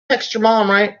text your mom,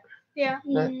 right? Yeah.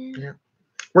 Yeah.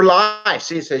 We're live.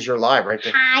 See, it says you're live right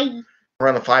there. Hi. We're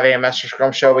on the 5 a.m. Mester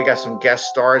Scrum Show. We got some guest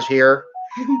stars here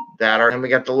and we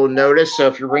got the little notice. So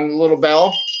if you ring the little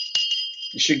bell,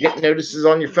 you should get notices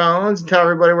on your phones and tell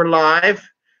everybody we're live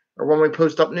or when we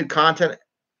post up new content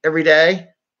every day,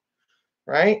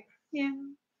 right? Yeah.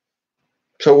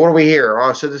 So what are we here?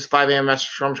 Oh, so this is 5 a.m. Mester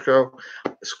Scrum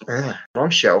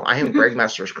Show. I am Greg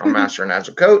Mester, Scrum Master and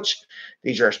Agile Coach.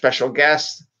 These are our special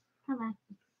guests. Hello.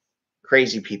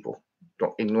 Crazy people.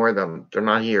 Don't ignore them. They're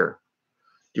not here.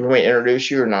 Do you want me to introduce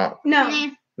you or not?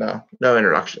 No. No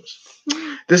introductions.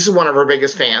 This is one of our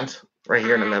biggest fans right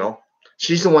here in the middle.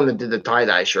 She's the one that did the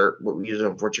tie-dye shirt, what we use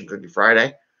on Fortune Cookie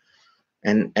Friday.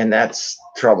 And that's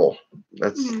Trouble.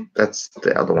 That's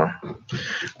the other one.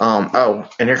 Oh,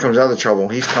 and here comes other Trouble.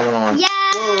 He's coming on. Yeah.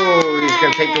 Oh, he's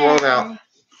gonna take the world out.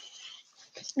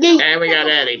 And we got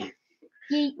Eddie.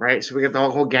 Right, so we got the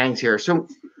whole gang's here. So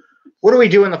what do we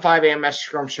do in the 5 a.m. Mester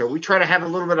Scrum Show? We try to have a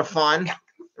little bit of fun,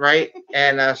 right?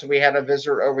 And so we had a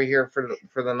visitor over here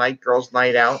for the night, girls'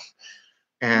 night out.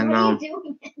 And What are you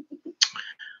doing?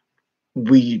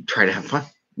 we try to have fun.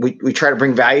 We try to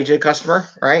bring value to the customer,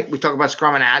 right? We talk about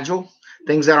Scrum and Agile,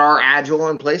 things that are Agile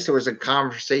in place. There was a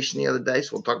conversation the other day, so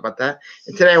we'll talk about that.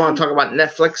 And today I want to talk about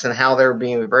Netflix and how they're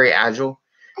being very Agile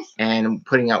and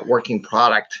putting out working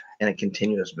product in a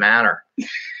continuous manner.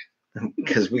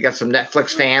 Because we got some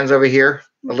Netflix fans over here.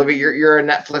 Olivia, you're a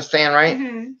Netflix fan, right?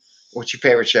 Mm-hmm. What's your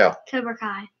favorite show? Cobra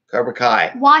Kai. Cobra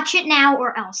Kai. Watch it now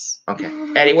or else.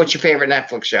 Okay. Eddie, what's your favorite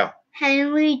Netflix show?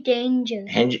 Henry Danger.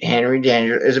 Henry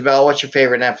Danger. Isabella, what's your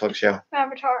favorite Netflix show?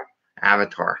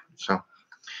 Avatar. So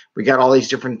we got all these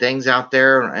different things out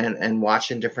there and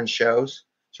watching different shows.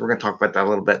 So we're going to talk about that a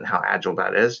little bit and how agile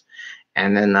that is.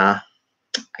 And then I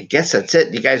guess that's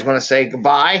it. You guys want to say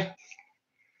goodbye?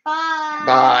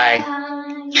 Bye.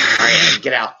 All right,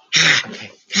 get out.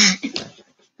 Okay.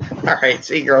 All right,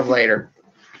 see you girls later.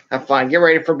 Have fun. Get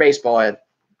ready for baseball, Ed.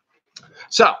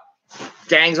 So,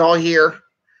 gang's all here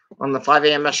on the 5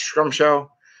 a.m. Mester Scrum Show.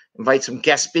 Invite some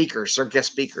guest speakers. They're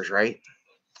guest speakers, right?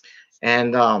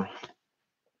 And why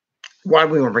do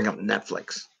we want to bring up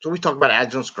Netflix? So we talk about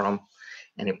Agile and Scrum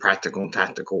in a practical and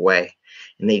tactical way.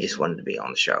 And they just wanted to be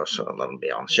on the show, so I let them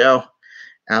be on the show.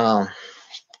 Of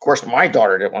course, my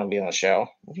daughter didn't want to be on the show.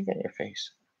 What do you got in your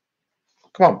face?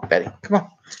 Come on, Betty. Come on.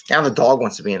 Now the dog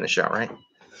wants to be in the show, right?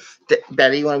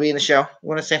 Betty, you want to be in the show? You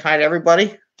want to say hi to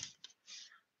everybody?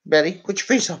 Betty, put your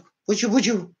face up. Would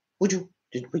you?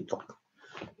 Did we talk?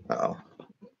 Uh-oh.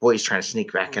 Boy's trying to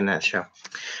sneak back in that show.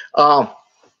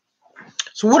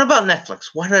 So what about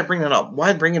Netflix? Why did I bring that up?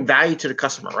 Why bringing value to the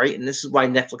customer, right? And this is why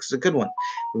Netflix is a good one.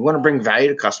 We want to bring value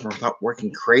to customer without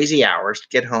working crazy hours to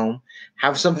get home,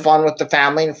 have some fun with the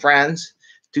family and friends,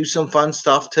 do some fun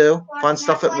stuff too, fun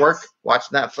stuff at work, watch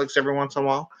Netflix every once in a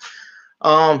while.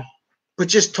 But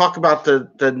just talk about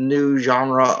the new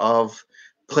genre of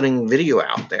putting video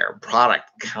out there,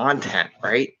 product, content,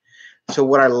 right? So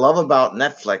what I love about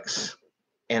Netflix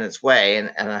in its way,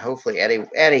 and hopefully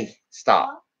Eddie,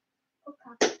 stop.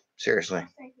 Okay. Seriously.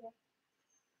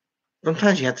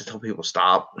 Sometimes you have to tell people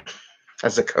stop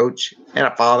as a coach and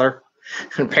a father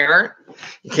and a parent.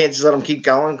 You can't just let them keep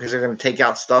going because they're going to take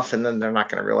out stuff and then they're not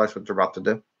going to realize what they're about to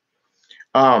do.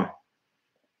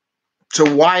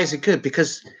 So why is it good?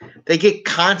 Because they get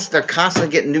they're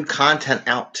constantly getting new content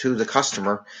out to the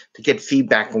customer to get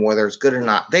feedback on whether it's good or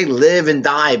not. They live and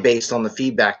die based on the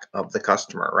feedback of the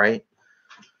customer, right?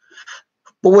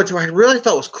 But what I really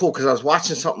thought was cool, because I was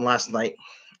watching something last night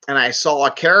and I saw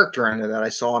a character in it that I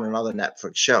saw on another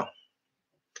Netflix show.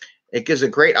 It gives a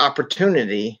great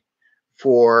opportunity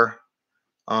for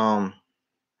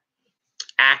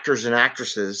actors and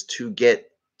actresses to get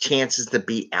chances to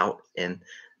be out in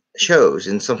shows,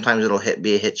 and sometimes it'll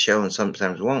be a hit show and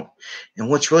sometimes it won't. And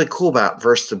what's really cool about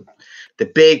versus the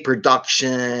big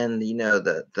production,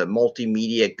 the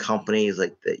multimedia companies,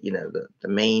 like the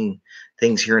main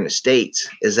things here in the States,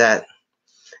 is that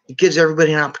it gives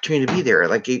everybody an opportunity to be there.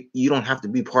 Like you don't have to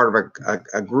be part of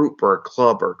a group or a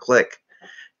club or a clique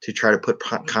to try to put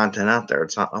content out there.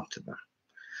 It's not up to them.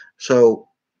 So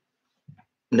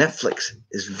Netflix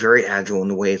is very agile in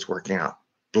the way it's working out.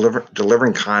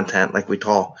 Delivering content, like we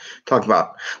talk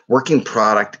about. Working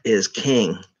product is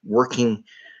king. Working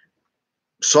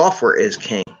software is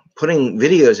king. Putting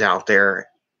videos out there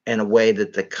in a way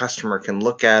that the customer can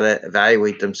look at it,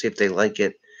 evaluate them, see if they like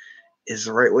it, is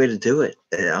the right way to do it.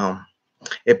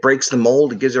 It breaks the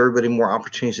mold. It gives everybody more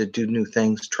opportunities to do new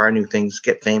things, try new things,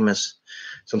 get famous.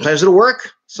 Sometimes it'll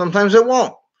work. Sometimes it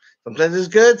won't. Sometimes it's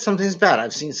good. Sometimes it's bad.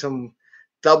 I've seen some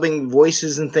dubbing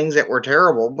voices and things that were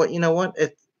terrible, but you know what?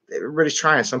 everybody's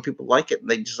trying. Some people like it, and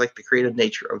they just like the creative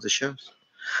nature of the shows.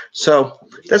 So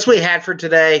that's what we had for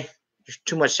today. There's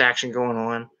too much action going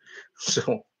on,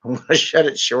 so I'm going to shut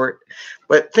it short.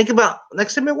 But think about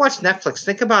next time you watch Netflix,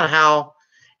 think about how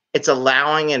it's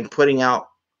allowing and putting out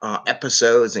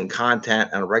episodes and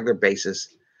content on a regular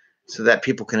basis so that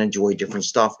people can enjoy different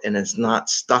stuff and it's not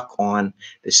stuck on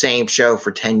the same show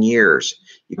for 10 years.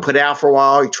 You put it out for a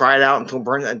while, you try it out until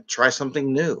burn and try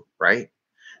something new, right?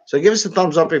 So give us a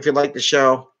thumbs up if you like the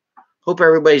show. Hope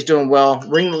everybody's doing well.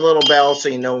 Ring the little bell so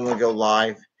you know when we go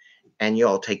live. And you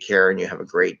all take care and you have a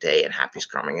great day and happy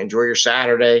scrumming. Enjoy your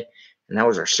Saturday. And that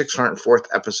was our 604th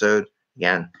episode.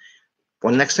 Again,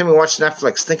 when next time you watch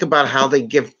Netflix, think about how they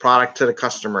give product to the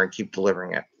customer and keep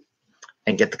delivering it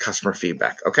and get the customer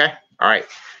feedback. Okay? All right.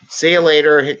 See you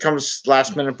later. Here comes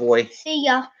Last Minute Boy. See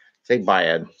ya. Say bye,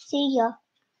 Ed. See ya.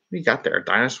 What you got there? A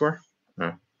dinosaur?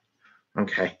 Oh.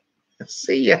 Okay.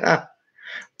 See ya.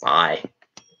 Bye.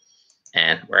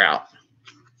 And we're out.